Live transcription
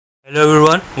Hello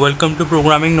everyone, welcome to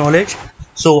Programming Knowledge.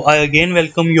 So I again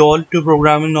welcome you all to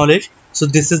Programming Knowledge. So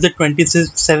this is the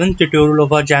 27th tutorial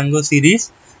of our Django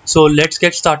series. So let's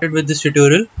get started with this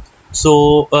tutorial.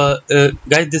 So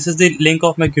guys, this is the link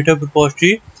of my GitHub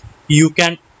repository. You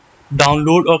can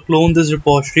download or clone this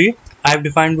repository. I have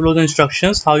defined below the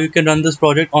instructions how you can run this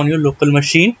project on your local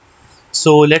machine.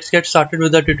 So let's get started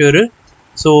with the tutorial.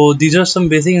 So these are some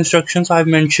basic instructions I have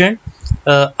mentioned.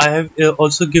 I have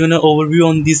also given an overview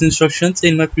on these instructions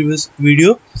in my previous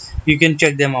video. You can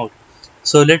check them out.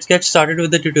 So let's get started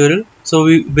with the tutorial. So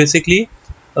we basically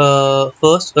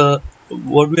first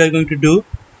what we are going to do.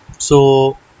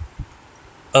 So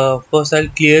first I'll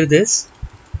clear this.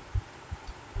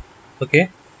 Okay.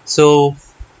 So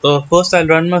first I'll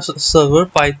run my server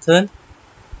python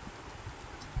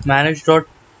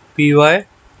manage.py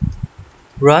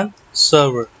run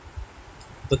server.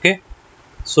 Okay.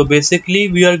 So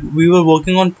basically we were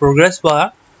working on progress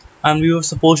bar and we were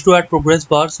supposed to add progress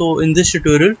bar. So in this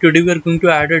tutorial today we are going to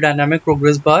add a dynamic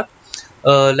progress bar.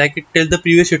 Like it till the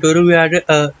previous tutorial we had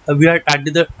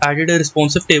added a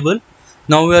responsive table.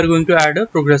 Now we are going to add a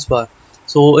progress bar.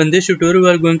 So in this tutorial we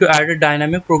are going to add a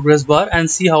dynamic progress bar and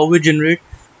see how we generate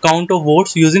count of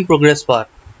votes using progress bar.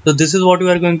 So this is what we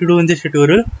are going to do in this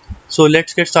tutorial. So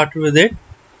let's get started with it.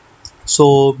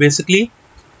 So basically,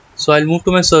 so I'll move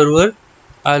to my server.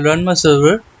 I'll run my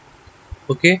server.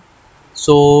 Okay.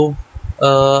 So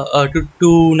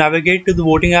to navigate to the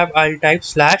voting app, I'll type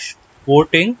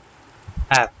 /voting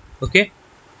app. Okay.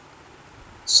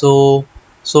 So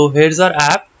here's our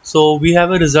app. So we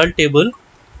have a result table.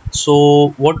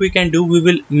 So what we can do, we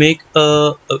will make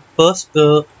first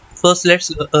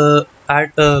let's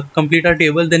add complete our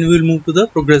table, then we will move to the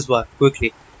progress bar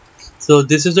quickly. So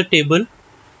this is the table.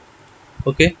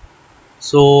 Okay.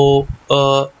 So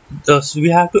we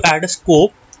have to add a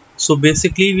scope. So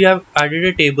basically we have added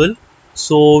a table,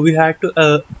 so we have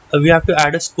to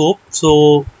add a scope.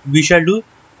 So we shall do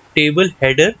table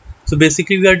header. So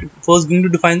basically we are first going to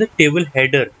define the table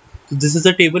header. So this is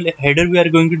the table header we are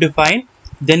going to define,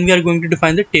 then we are going to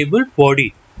define the table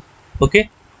body. Okay.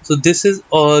 So this is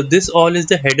this all is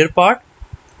the header part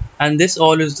and this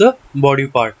all is the body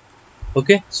part.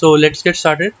 Okay. So let's get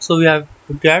started. So we have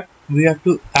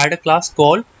to add a class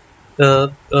called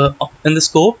in the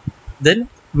scope, then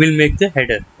we'll make the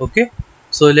header. Okay.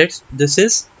 So make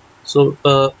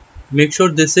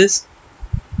sure this is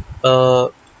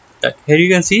here you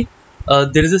can see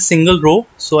there is a single row.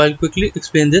 So I'll quickly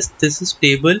explain this. This is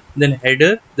table, then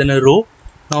header, then a row.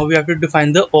 Now we have to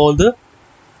define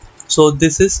so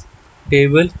this is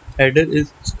table header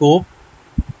is scope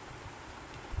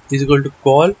is equal to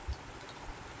call,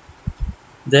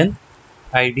 then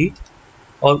id,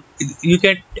 or you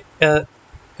can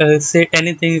say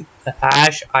anything,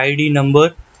 hash, id,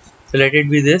 number. So let it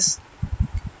be this.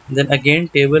 Then again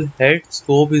table head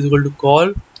scope is equal to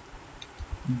call,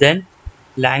 then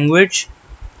language.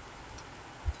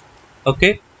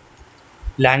 Okay,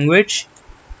 language.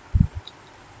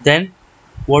 Then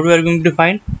what we are going to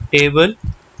define, table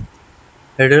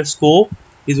header scope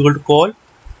is equal to call,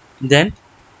 then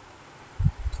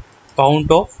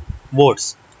count of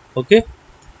votes. Okay,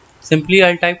 simply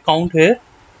I'll type count here,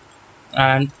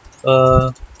 and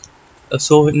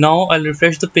so now I'll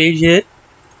refresh the page here.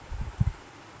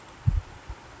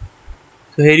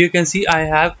 So here you can see I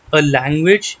have a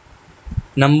language,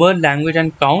 number, language,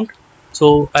 and count.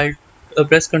 So I'll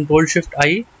press Ctrl Shift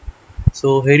I.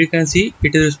 So here you can see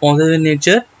it is responsive in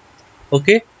nature.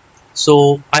 Okay.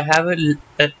 So I have a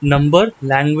number,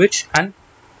 language, and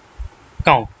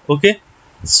count. Okay.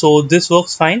 So this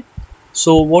works fine.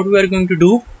 So what we are going to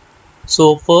do,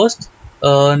 so first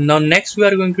now next we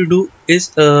are going to do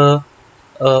is add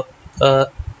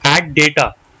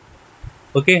data.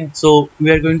 Okay, so we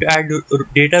are going to add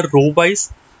data row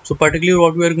wise. So particularly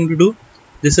what we are going to do,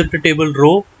 this is the table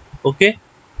row. Okay,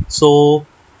 so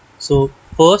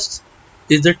first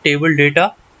is the table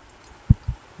data,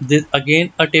 this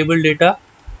again a table data.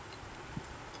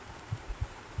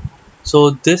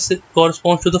 So this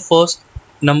corresponds to the first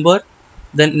number,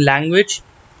 then language,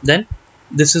 then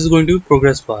this is going to be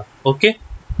progress bar. Okay,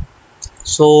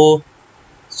 so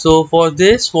for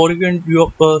this what you can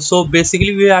do, so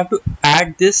basically we have to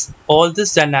add all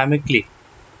this dynamically.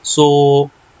 So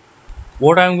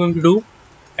what I'm going to do,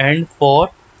 and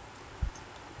for,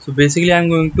 so basically I'm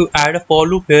going to add a for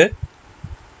loop here.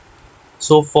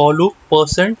 So for loop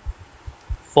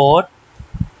 %for.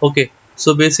 Okay,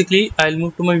 so basically I'll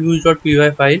move to my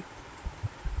use.py file.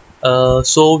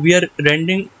 So we are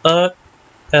rendering a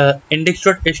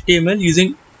index.html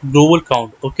using global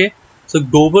count. Okay, so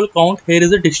global count here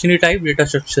is a dictionary type data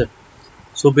structure.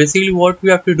 So basically what we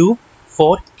have to do,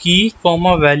 for key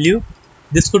comma value,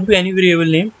 this could be any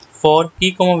variable name, for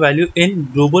key comma value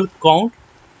in global count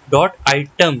dot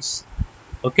items.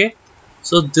 Okay,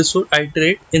 so this would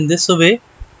iterate in this way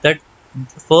that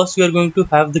first we are going to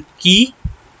have the key,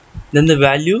 then the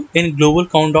value in global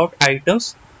count dot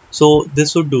items. So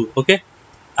this would do. Okay,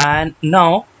 and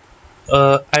now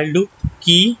I'll do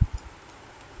key,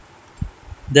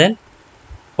 then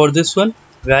for this one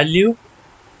value.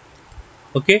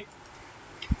 Okay,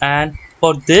 and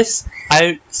for this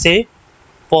I'll say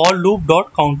for loop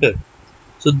dot counter.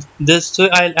 So this way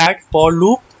I'll add for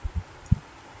loop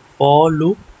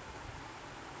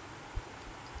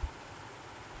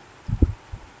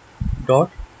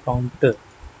dot counter.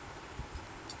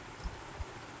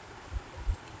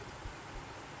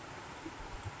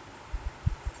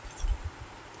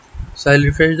 So I'll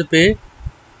refresh the page.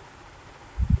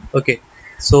 Okay,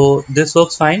 so this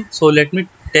works fine. So let me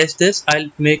test this. I'll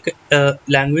make a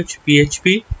language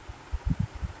PHP.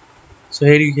 So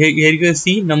here you can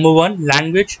see number one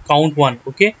language count 1.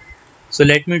 Okay, so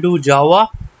let me do Java,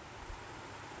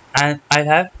 and I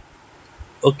have,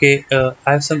 okay, I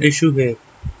have some issue here.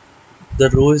 The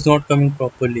row is not coming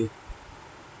properly.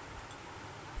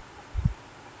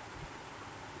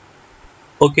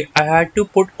 Okay, I had to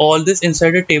put all this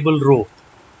inside a table row.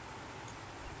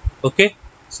 Okay,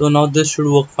 so now this should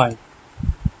work fine.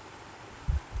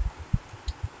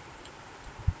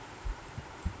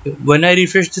 When I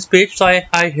refresh this page, so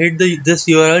I hit this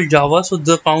URL Java, so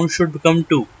the count should become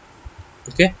 2.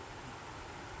 Okay,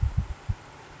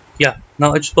 yeah,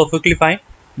 now it's perfectly fine.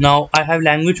 Now I have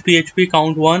language PHP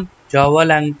count 1, Java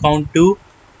count 2.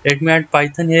 Let me add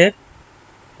Python here.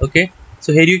 Okay,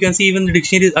 so here you can see even the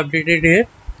dictionary is updated here.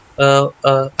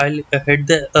 I'll head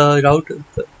the route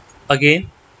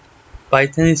again.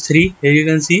 Python is 3. Here you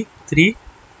can see 3,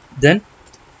 then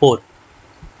 4.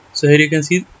 So here you can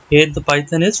see here the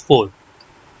Python is 4.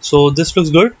 So this looks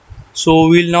good. So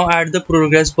we'll now add the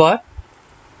progress bar.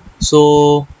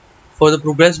 So for the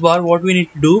progress bar, what we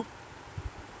need to do,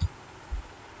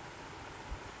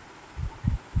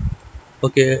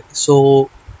 okay, so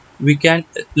we can,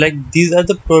 like, these are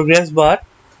the progress bar.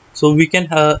 So we can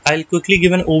I'll quickly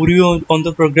give an overview on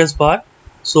the progress bar.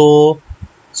 So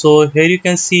here you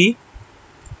can see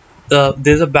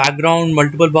there's a background,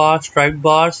 multiple bars, striped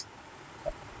bars,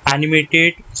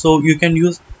 animated. So you can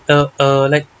use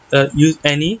use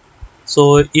any.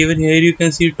 So even here you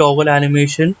can see toggle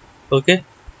animation. Okay,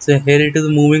 so here it is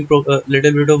moving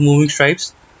little bit of moving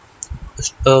stripes.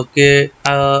 Okay,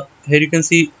 here you can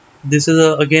see this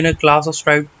is again a class of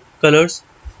striped colors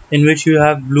in which you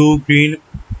have blue, green,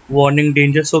 warning,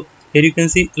 danger. So here you can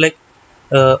see, like,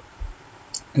 uh,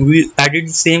 we added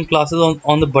the same classes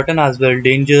on the button as well,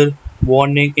 danger,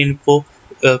 warning, info,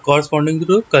 corresponding to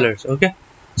the colors. Okay,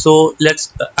 so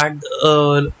let's add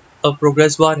a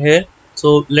progress bar here.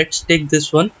 So let's take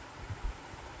this one.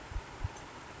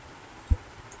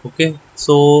 Okay,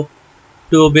 so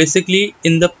to basically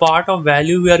in the part of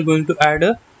value we are going to add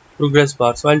a progress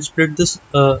bar. So I'll split this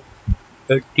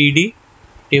td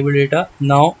table data.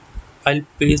 Now I'll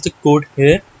paste the code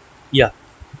here. Yeah,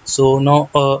 so now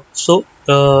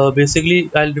basically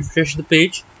I'll refresh the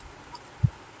page,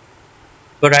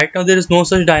 but right now there is no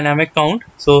such dynamic count,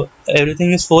 so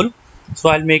everything is full. So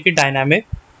I'll make it dynamic.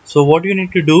 So what you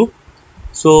need to do,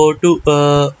 so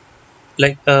to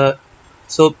like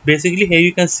so basically here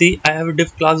you can see I have a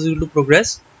div class equal to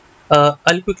progress.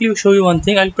 I'll quickly show you one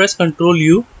thing. I'll press Ctrl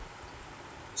U,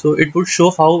 so it would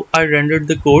show how I rendered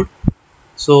the code.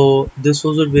 So this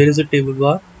was where is the table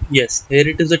bar? Yes, here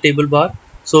it is the table bar.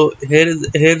 So here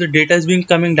the data is being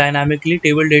coming dynamically.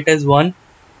 Table data is 1,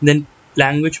 then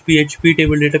language PHP,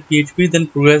 table data PHP, then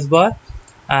progress bar,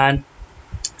 and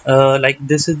like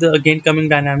this is the again coming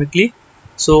dynamically.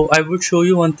 So I would show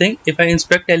you one thing. If I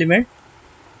inspect element,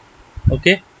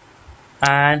 okay,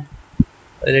 and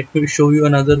let me show you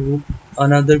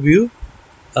another view,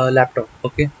 laptop.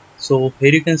 Okay, so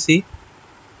here you can see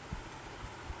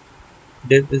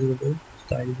div is equal to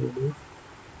style is equal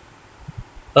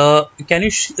to. Can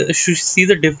you see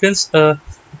the difference?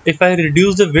 If I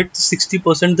reduce the width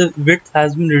 60%, the width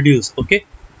has been reduced. Okay,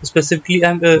 specifically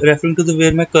I'm referring to the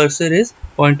where my cursor is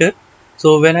pointer.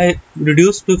 So when I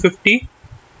reduce to 50,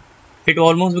 it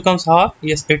almost becomes half.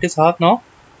 Yes, it is half now.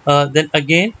 Then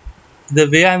again, the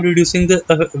way I'm reducing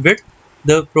the width,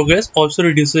 the progress also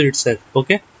reduces itself.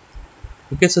 Okay,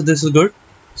 so this is good.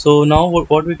 So now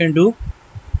what we can do,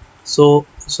 so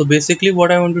basically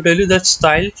what I want to tell you, that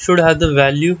style should have the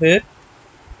value here,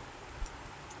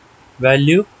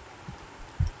 value.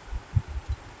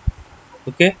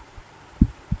 Okay,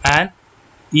 and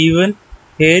even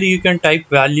here you can type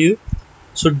value,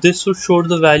 so this should show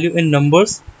the value in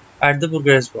numbers at the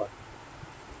progress bar.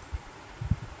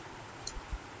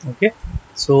 Okay,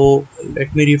 so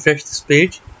let me refresh this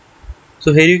page.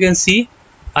 So here you can see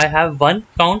I have 1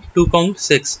 count, 2 count,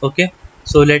 6. Okay,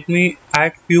 so let me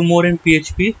add few more in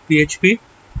PHP.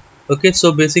 Okay,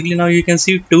 so basically now you can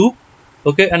see 2.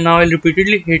 Okay, and now I'll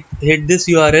repeatedly hit this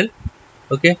URL.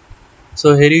 Okay,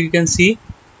 so here you can see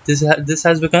this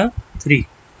has become 3.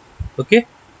 Okay,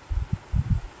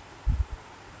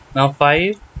 now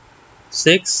 5,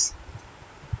 6,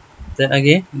 then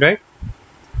again, right,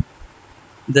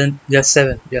 then yeah,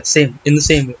 7, yeah, same, in the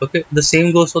same way. Okay, the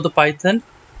same goes for the Python.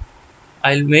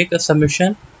 I'll make a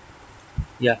submission.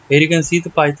 Yeah, here you can see the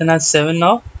Python has 7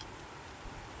 now.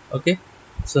 Okay,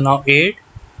 so now 8,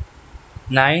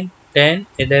 9, 10,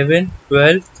 11,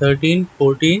 12, 13,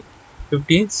 14,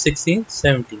 15, 16,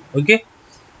 17. Okay,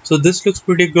 so this looks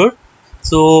pretty good.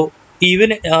 So even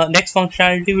next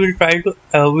functionality we'll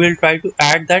try to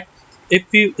add that.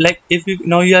 If you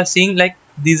now you are seeing like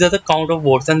these are the count of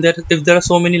words, and if there are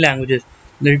so many languages,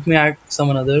 let me add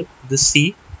some another, this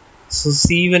C. So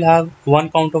C will have 1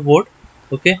 count of word.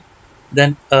 Okay,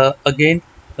 then again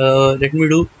let me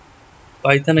do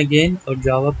Python again, or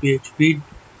Java, PHP,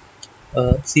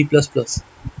 C++.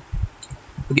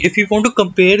 Okay, if you want to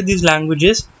compare these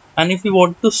languages, and if you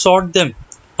want to sort them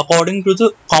according to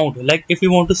the count, like if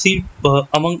you want to see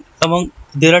among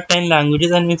there are 10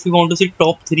 languages, and if you want to see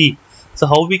top 3, so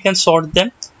how we can sort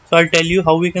them. So I'll tell you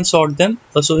how we can sort them.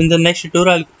 So in the next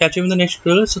tutorial, I'll catch you in the next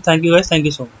tutorial. So thank you guys, thank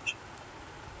you so much.